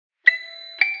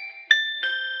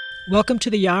Welcome to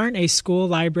The Yarn, a school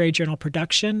library journal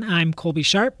production. I'm Colby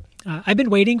Sharp. I've been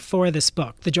waiting for this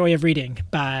book, The Joy of Reading,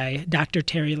 by Dr.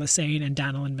 Teri Lesesne and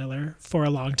Donalyn Miller, for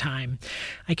a long time.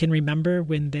 I can remember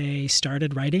when they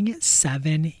started writing it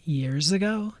 7 years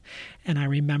ago, and I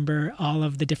remember all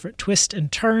of the different twists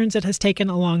and turns it has taken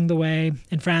along the way.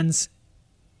 And friends,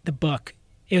 the book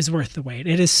is worth the wait.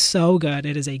 It is so good.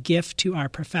 It is a gift to our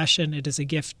profession. It is a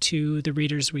gift to the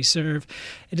readers we serve.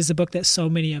 It is a book that so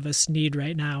many of us need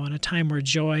right now in a time where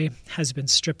joy has been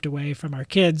stripped away from our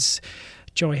kids.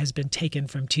 Joy has been taken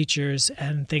from teachers,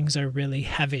 and things are really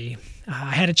heavy.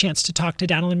 I had a chance to talk to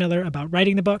Donalyn Miller about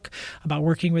writing the book, about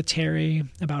working with Teri,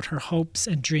 about her hopes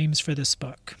and dreams for this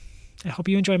book. I hope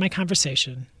you enjoy my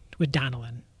conversation with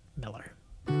Donalyn Miller.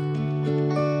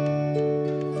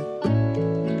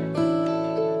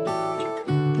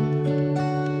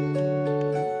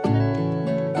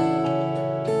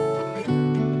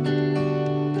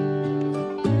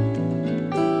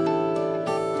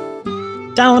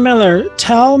 Donalyn Miller,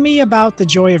 tell me about The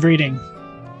Joy of Reading.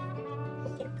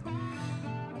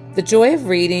 The Joy of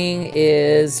Reading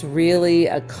is really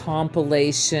a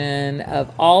compilation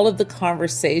of all of the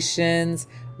conversations,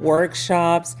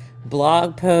 workshops,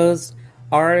 blog posts,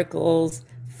 articles,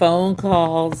 phone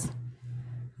calls,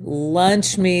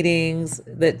 lunch meetings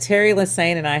that Teri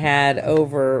Lesesne and I had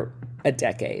over a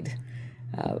decade.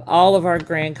 All of our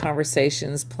grand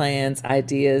conversations, plans,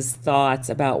 ideas, thoughts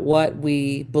about what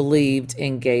we believed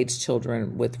engaged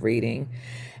children with reading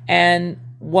and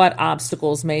what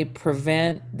obstacles may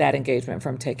prevent that engagement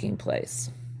from taking place.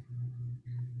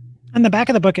 On the back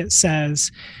of the book, it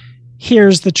says,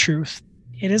 "Here's the truth.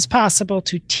 It is possible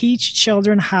to teach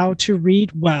children how to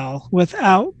read well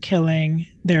without killing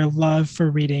their love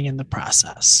for reading in the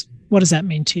process." What does that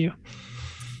mean to you?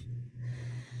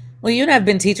 Well, you and I have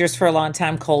been teachers for a long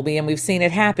time, Colby, and we've seen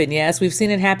it happen. Yes, we've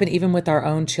seen it happen even with our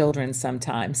own children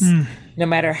sometimes. No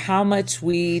matter how much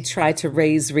we try to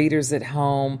raise readers at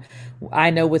home, I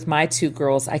know with my two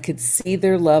girls, I could see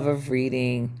their love of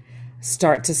reading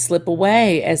start to slip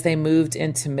away as they moved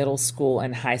into middle school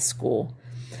and high school.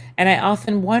 And I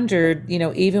often wondered,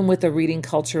 even with a reading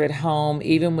culture at home,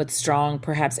 even with strong,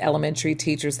 perhaps elementary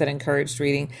teachers that encouraged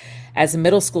reading, as a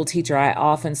middle school teacher, I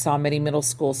often saw many middle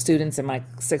school students in my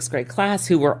sixth grade class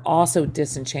who were also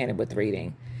disenchanted with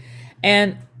reading.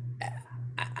 And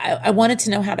I wanted to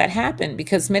know how that happened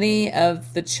because many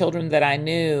of the children that I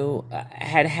knew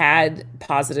had had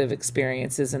positive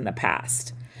experiences in the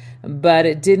past, but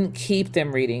it didn't keep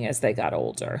them reading as they got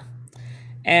older.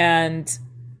 And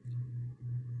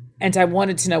I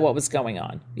wanted to know what was going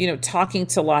on. Talking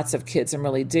to lots of kids and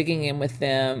really digging in with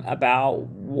them about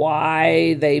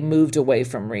why they moved away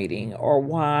from reading or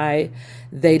why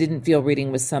they didn't feel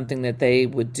reading was something that they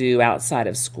would do outside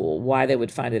of school, why they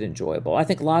would find it enjoyable. I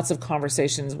think lots of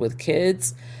conversations with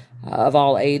kids of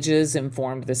all ages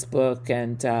informed this book,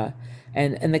 and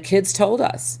the kids told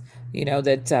us,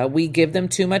 that we give them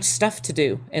too much stuff to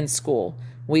do in school.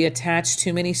 We attach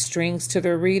too many strings to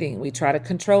their reading. We try to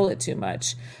control it too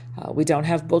much. We don't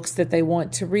have books that they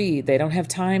want to read. They don't have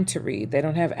time to read. They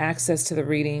don't have access to the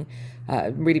reading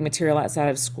material outside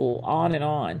of school, on and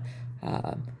on.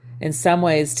 In some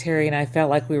ways, Teri and I felt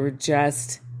like we were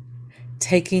just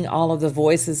taking all of the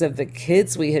voices of the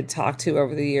kids we had talked to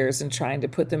over the years and trying to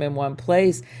put them in one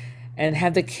place and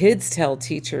have the kids tell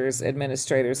teachers,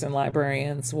 administrators, and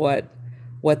librarians what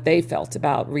they felt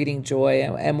about reading joy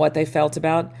and what they felt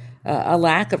about a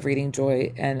lack of reading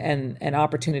joy and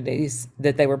opportunities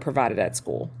that they were provided at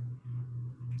school.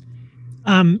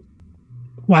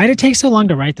 Why did it take so long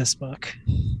to write this book?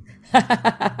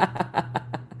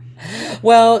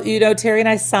 Well, Teri and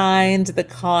I signed the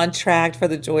contract for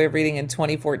The Joy of Reading in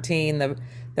 2014.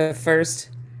 The first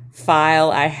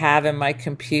file I have in my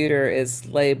computer is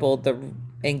labeled the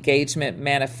Engagement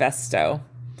Manifesto.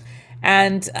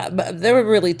 And there were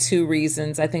really two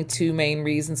reasons, I think two main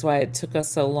reasons why it took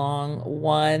us so long.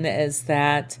 One is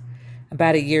that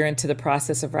about a year into the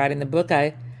process of writing the book,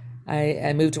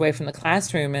 I moved away from the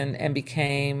classroom and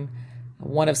became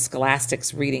one of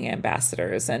Scholastic's reading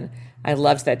ambassadors. And I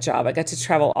loved that job. I got to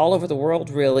travel all over the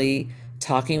world, really,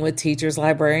 talking with teachers,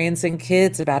 librarians, and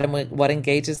kids about what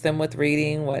engages them with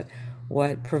reading,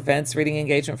 what prevents reading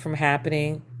engagement from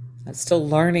happening. I'm still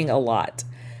learning a lot.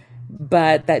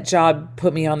 But that job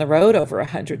put me on the road over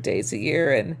 100 days a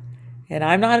year, and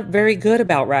I'm not very good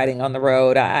about writing on the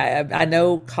road. I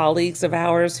know colleagues of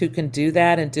ours who can do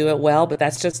that and do it well, but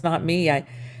that's just not me. I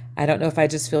don't know if I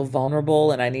just feel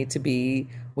vulnerable and I need to be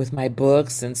with my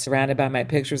books and surrounded by my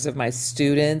pictures of my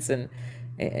students and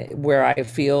where I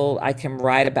feel I can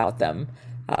write about them.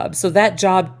 So that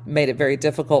job made it very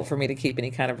difficult for me to keep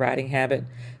any kind of writing habit.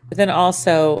 But then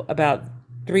also, about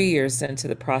 3 years into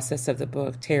the process of the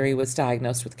book, Teri was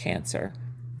diagnosed with cancer.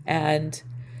 And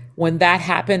when that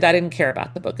happened, I didn't care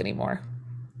about the book anymore.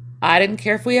 I didn't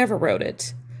care if we ever wrote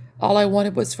it. All I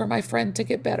wanted was for my friend to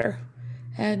get better.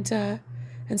 And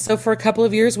so for a couple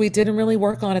of years, we didn't really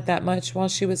work on it that much while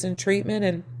she was in treatment.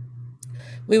 And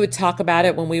we would talk about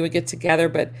it when we would get together,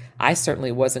 but I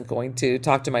certainly wasn't going to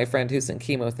talk to my friend who's in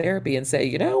chemotherapy and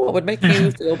say, what would make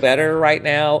you feel better right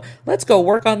now? Let's go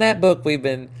work on that book we've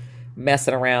been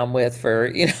messing around with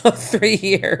for, 3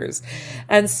 years.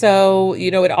 And so,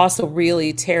 it also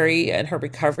really, Teri and her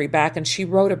recovery back, and she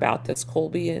wrote about this,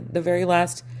 Colby, in the very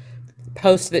last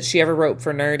post that she ever wrote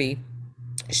for Nerdy.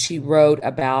 She wrote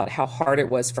about how hard it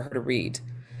was for her to read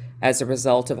as a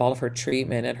result of all of her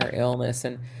treatment and her illness.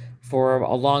 And for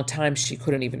a long time, she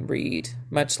couldn't even read,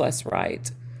 much less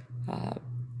write.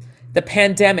 The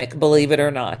pandemic, believe it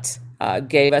or not,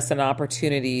 gave us an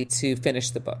opportunity to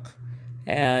finish the book.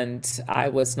 And I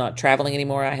was not traveling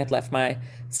anymore. I had left my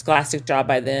scholastic job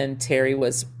by then. Teri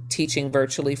was teaching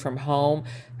virtually from home.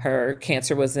 Her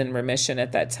cancer was in remission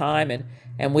at that time.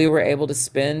 And we were able to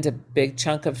spend a big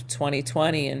chunk of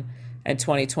 2020 and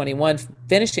 2021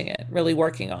 finishing it, really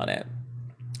working on it.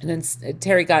 And then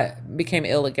Teri became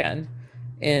ill again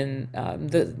in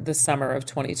the summer of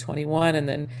 2021. And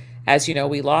then, as you know,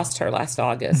 we lost her last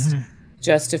August,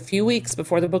 just a few weeks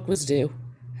before the book was due.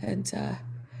 And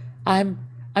I'm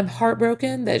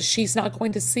heartbroken that she's not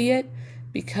going to see it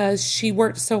because she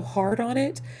worked so hard on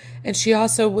it. And she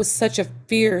also was such a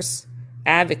fierce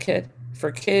advocate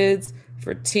for kids,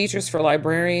 for teachers, for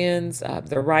librarians,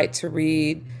 the right to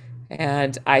read.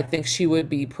 And I think she would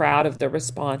be proud of the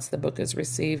response the book is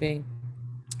receiving.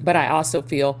 But I also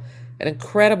feel an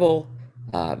incredible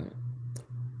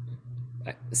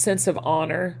sense of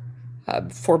honor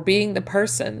for being the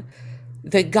person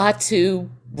that got to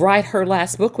write her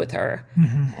last book with her,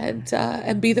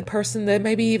 and be the person that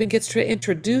maybe even gets to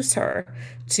introduce her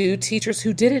to teachers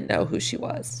who didn't know who she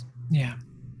was. Yeah.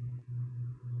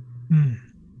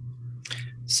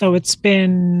 So it's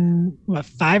been,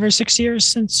 5 or 6 years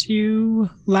since you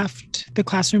left the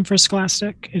classroom for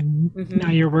Scholastic, and now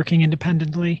you're working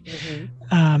independently.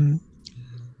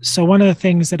 So one of the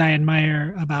things that I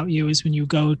admire about you is when you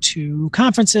go to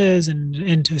conferences and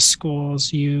into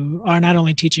schools, you are not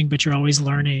only teaching, but you're always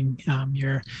learning.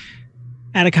 You're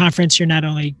at a conference, you're not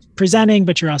only presenting,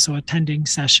 but you're also attending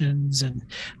sessions and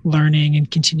learning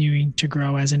and continuing to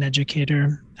grow as an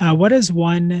educator. What is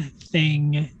one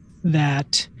thing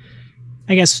that,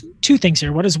 I guess, two things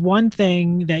here. What is one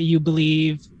thing that you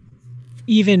believe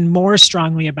even more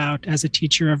strongly about as a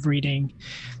teacher of reading?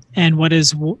 And what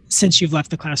is, since you've left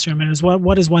the classroom, and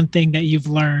what is one thing that you've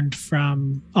learned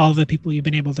from all the people you've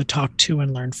been able to talk to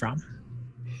and learn from?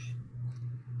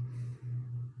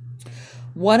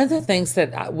 One of the things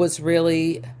that was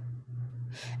really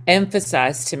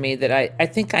emphasized to me that I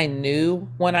think I knew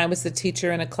when I was a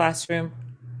teacher in a classroom,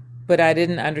 but I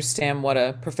didn't understand what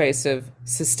a pervasive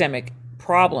systemic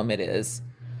problem it is,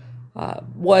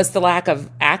 was the lack of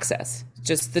access,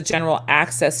 just the general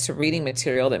access to reading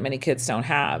material that many kids don't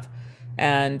have.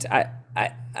 And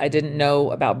I didn't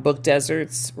know about book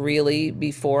deserts really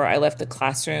before I left the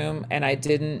classroom, and I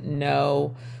didn't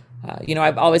know,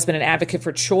 I've always been an advocate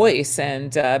for choice,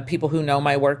 and people who know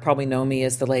my work probably know me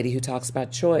as the lady who talks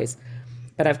about choice.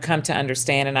 But I've come to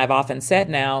understand, and I've often said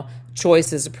now,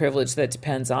 choice is a privilege that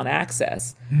depends on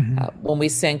access. When we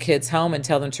send kids home and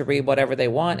tell them to read whatever they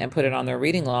want and put it on their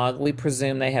reading log, we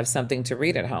presume they have something to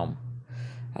read at home.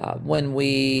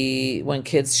 When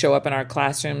kids show up in our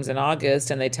classrooms in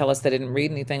August and they tell us they didn't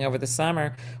read anything over the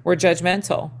summer, we're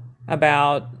judgmental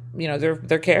about, their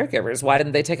caregivers. Why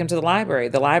didn't they take them to the library?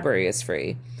 The library is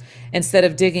free. Instead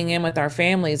of digging in with our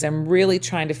families and really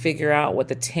trying to figure out what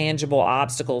the tangible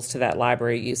obstacles to that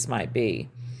library use might be.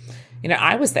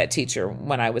 I was that teacher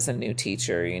when I was a new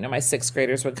teacher. My sixth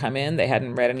graders would come in, they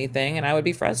hadn't read anything, and I would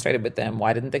be frustrated with them.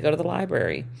 Why didn't they go to the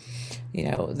library?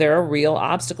 There are real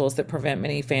obstacles that prevent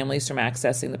many families from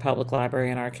accessing the public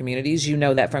library in our communities. You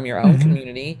know that from your own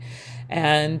community.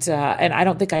 And I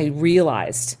don't think I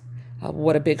realized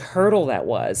what a big hurdle that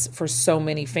was for so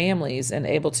many families, and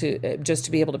able to just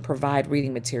to be able to provide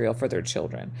reading material for their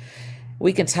children.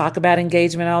 We can talk about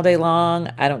engagement all day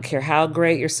long. I don't care how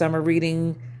great your summer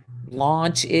reading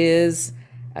launch is.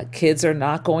 Kids are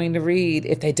not going to read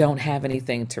if they don't have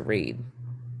anything to read.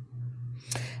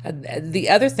 The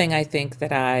other thing I think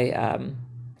that I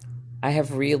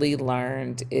have really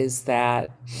learned is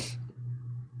that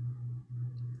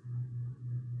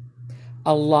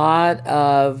a lot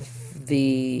of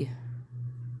the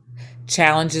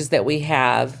challenges that we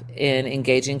have in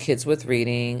engaging kids with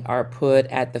reading are put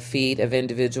at the feet of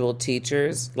individual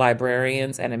teachers,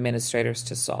 librarians, and administrators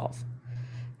to solve.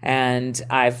 And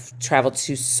I've traveled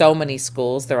to so many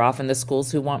schools. They're often the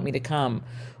schools who want me to come,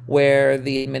 where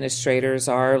the administrators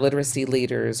are literacy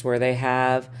leaders, where they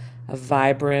have a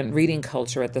vibrant reading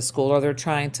culture at the school, or they're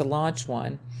trying to launch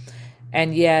one.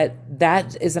 And yet,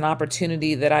 that is an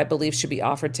opportunity that I believe should be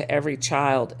offered to every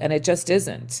child, and it just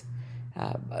isn't.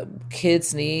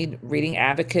 Kids need reading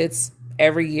advocates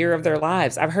every year of their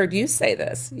lives. I've heard you say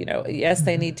this. Yes,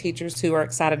 they need teachers who are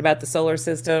excited about the solar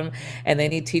system, and they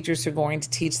need teachers who are going to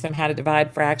teach them how to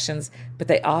divide fractions, but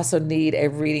they also need a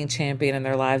reading champion in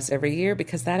their lives every year,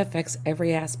 because that affects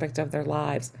every aspect of their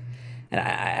lives. And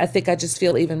I think I just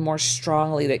feel even more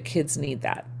strongly that kids need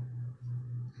that.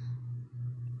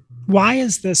 Why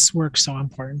is this work so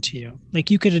important to you? Like,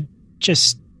 you could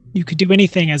do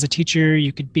anything as a teacher,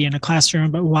 you could be in a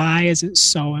classroom, but why is it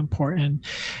so important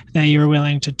that you're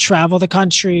willing to travel the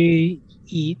country,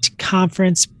 eat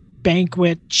conference,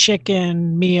 banquet,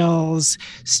 chicken meals,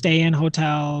 stay in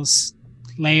hotels,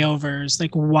 layovers?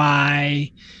 Like,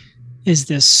 why is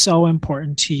this so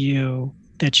important to you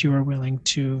that you are willing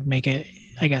to make it,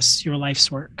 I guess, your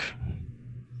life's work?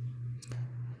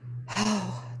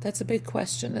 Oh, that's a big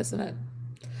question, isn't it?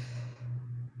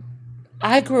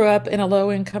 I grew up in a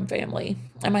low-income family,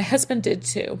 and my husband did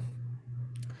too.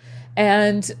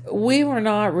 And we were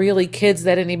not really kids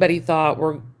that anybody thought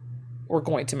were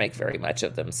going to make very much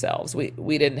of themselves.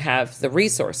 We didn't have the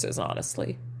resources,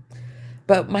 honestly.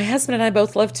 But my husband and I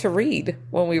both loved to read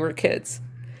when we were kids.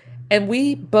 And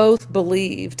we both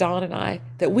believe, Don and I,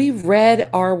 that we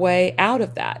read our way out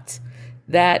of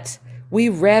that we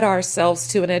read ourselves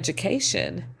to an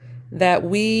education,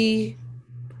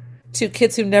 to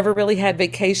kids who never really had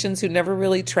vacations, who never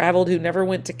really traveled, who never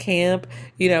went to camp,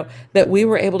 that we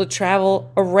were able to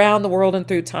travel around the world and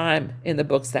through time in the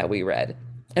books that we read.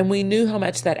 And we knew how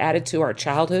much that added to our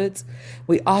childhoods.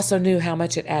 We also knew how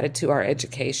much it added to our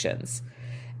educations.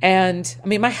 And I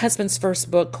mean, my husband's first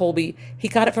book, Colby, he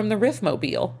got it from the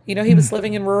Riffmobile. He was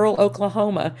living in rural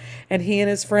Oklahoma, and he and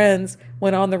his friends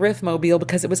went on the Riffmobile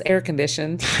because it was air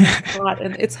conditioned.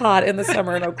 It's hot in the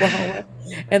summer in Oklahoma.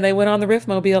 And they went on the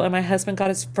Riffmobile, and my husband got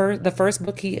the first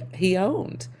book he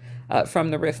owned from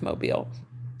the Riffmobile.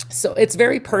 So it's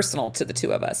very personal to the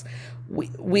two of us.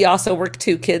 We also were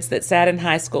two kids that sat in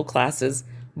high school classes,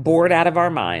 bored out of our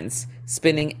minds,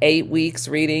 spending 8 weeks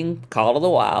reading Call of the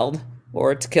Wild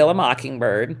or To Kill a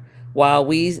Mockingbird, while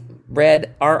we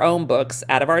read our own books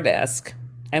out of our desk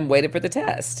and waited for the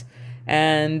test.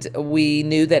 And we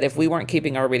knew that if we weren't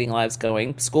keeping our reading lives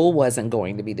going, school wasn't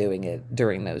going to be doing it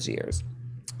during those years.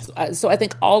 So I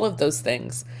think all of those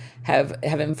things have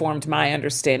informed my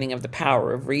understanding of the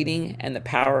power of reading and the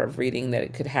power of reading that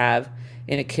it could have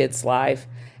in a kid's life.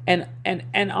 And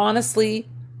honestly,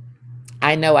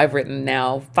 I know I've written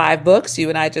now 5 books. You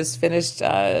and I just finished,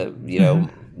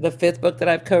 the 5th book that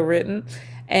I've co-written.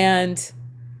 And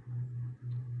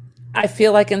I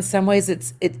feel like in some ways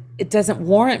it doesn't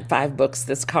warrant 5 books,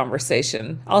 this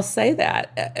conversation. I'll say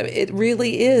that. It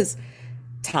really is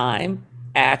time,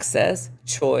 access,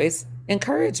 choice,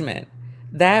 encouragement.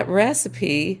 That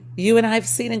recipe you and I have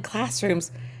seen in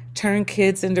classrooms turn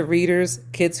kids into readers,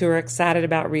 kids who are excited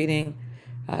about reading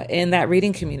in that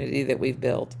reading community that we've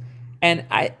built. And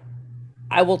I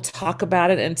will talk about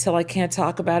it until I can't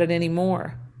talk about it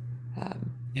anymore.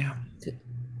 Yeah.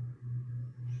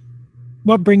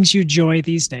 What brings you joy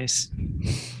these days?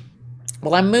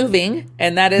 Well, I'm moving,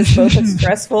 and that is both a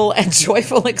stressful and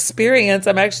joyful experience.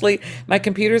 My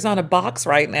computer's on a box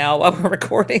right now while we're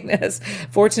recording this.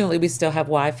 Fortunately, we still have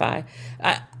Wi-Fi.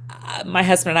 My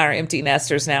husband and I are empty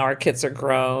nesters now. Our kids are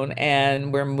grown,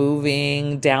 and we're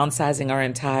moving, downsizing our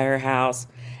entire house.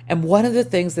 And one of the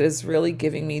things that is really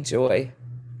giving me joy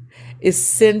is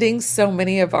sending so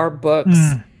many of our books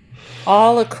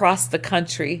all across the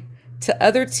country to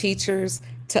other teachers,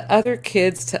 to other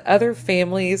kids, to other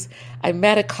families. I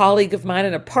met a colleague of mine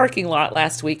in a parking lot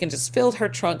last week and just filled her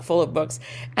trunk full of books.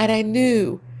 And I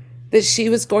knew that she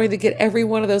was going to get every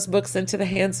one of those books into the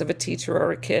hands of a teacher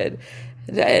or a kid.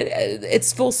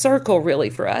 It's full circle,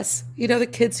 really, for us. The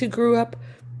kids who grew up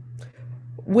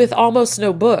with almost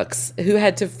no books, who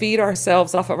had to feed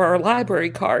ourselves off of our library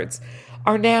cards,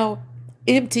 are now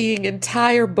emptying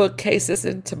entire bookcases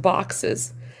into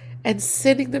boxes and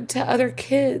sending them to other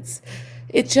kids.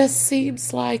 It just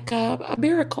seems like a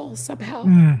miracle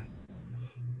somehow.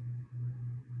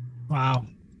 Wow.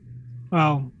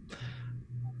 Well,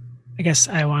 I guess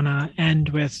I want to end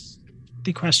with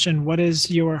the question, what is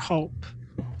your hope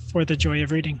for the joy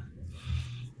of reading?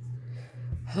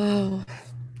 Oh,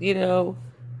 you know,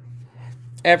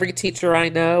 every teacher I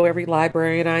know, every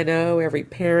librarian I know, every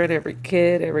parent, every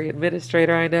kid, every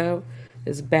administrator I know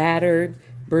is battered,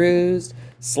 bruised,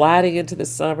 sliding into the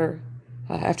summer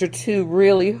after 2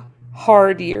 really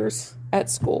hard years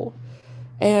at school.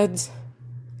 And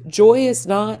joy is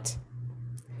not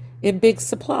in big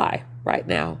supply right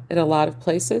now in a lot of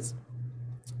places.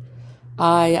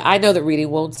 I know that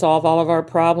reading won't solve all of our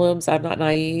problems. I'm not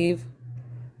naive,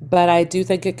 but I do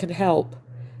think it can help.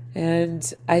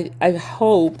 And I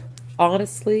hope,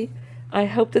 honestly, I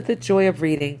hope that the joy of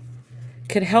reading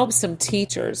can help some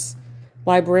teachers,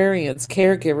 librarians,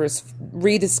 caregivers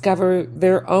rediscover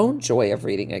their own joy of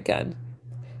reading again.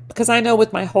 Because I know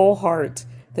with my whole heart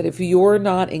that if you're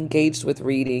not engaged with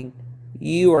reading,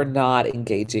 you are not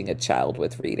engaging a child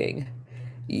with reading.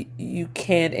 You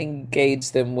can't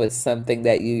engage them with something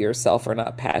that you yourself are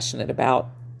not passionate about.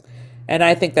 And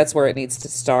I think that's where it needs to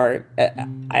start.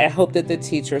 I hope that the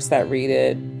teachers that read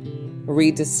it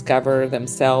rediscover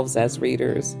themselves as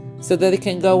readers so that they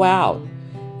can go out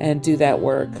and do that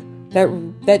work,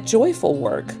 that joyful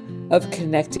work of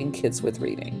connecting kids with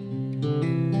reading.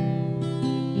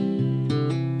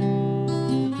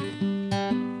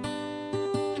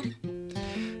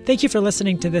 Thank you for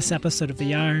listening to this episode of The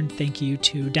Yarn. Thank you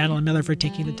to Donalyn Miller for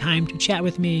taking the time to chat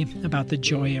with me about the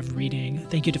joy of reading.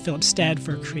 Thank you to Philip Stead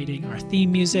for creating our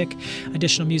theme music.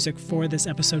 Additional music for this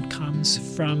episode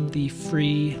comes from the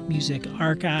Free Music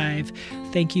Archive.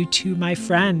 Thank you to my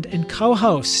friend and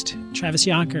co-host, Travis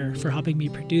Yonker, for helping me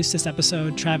produce this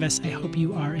episode. Travis, I hope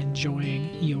you are enjoying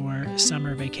your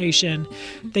summer vacation.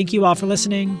 Thank you all for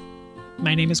listening.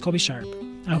 My name is Colby Sharp.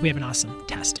 I hope you have an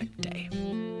awesome-tastic day.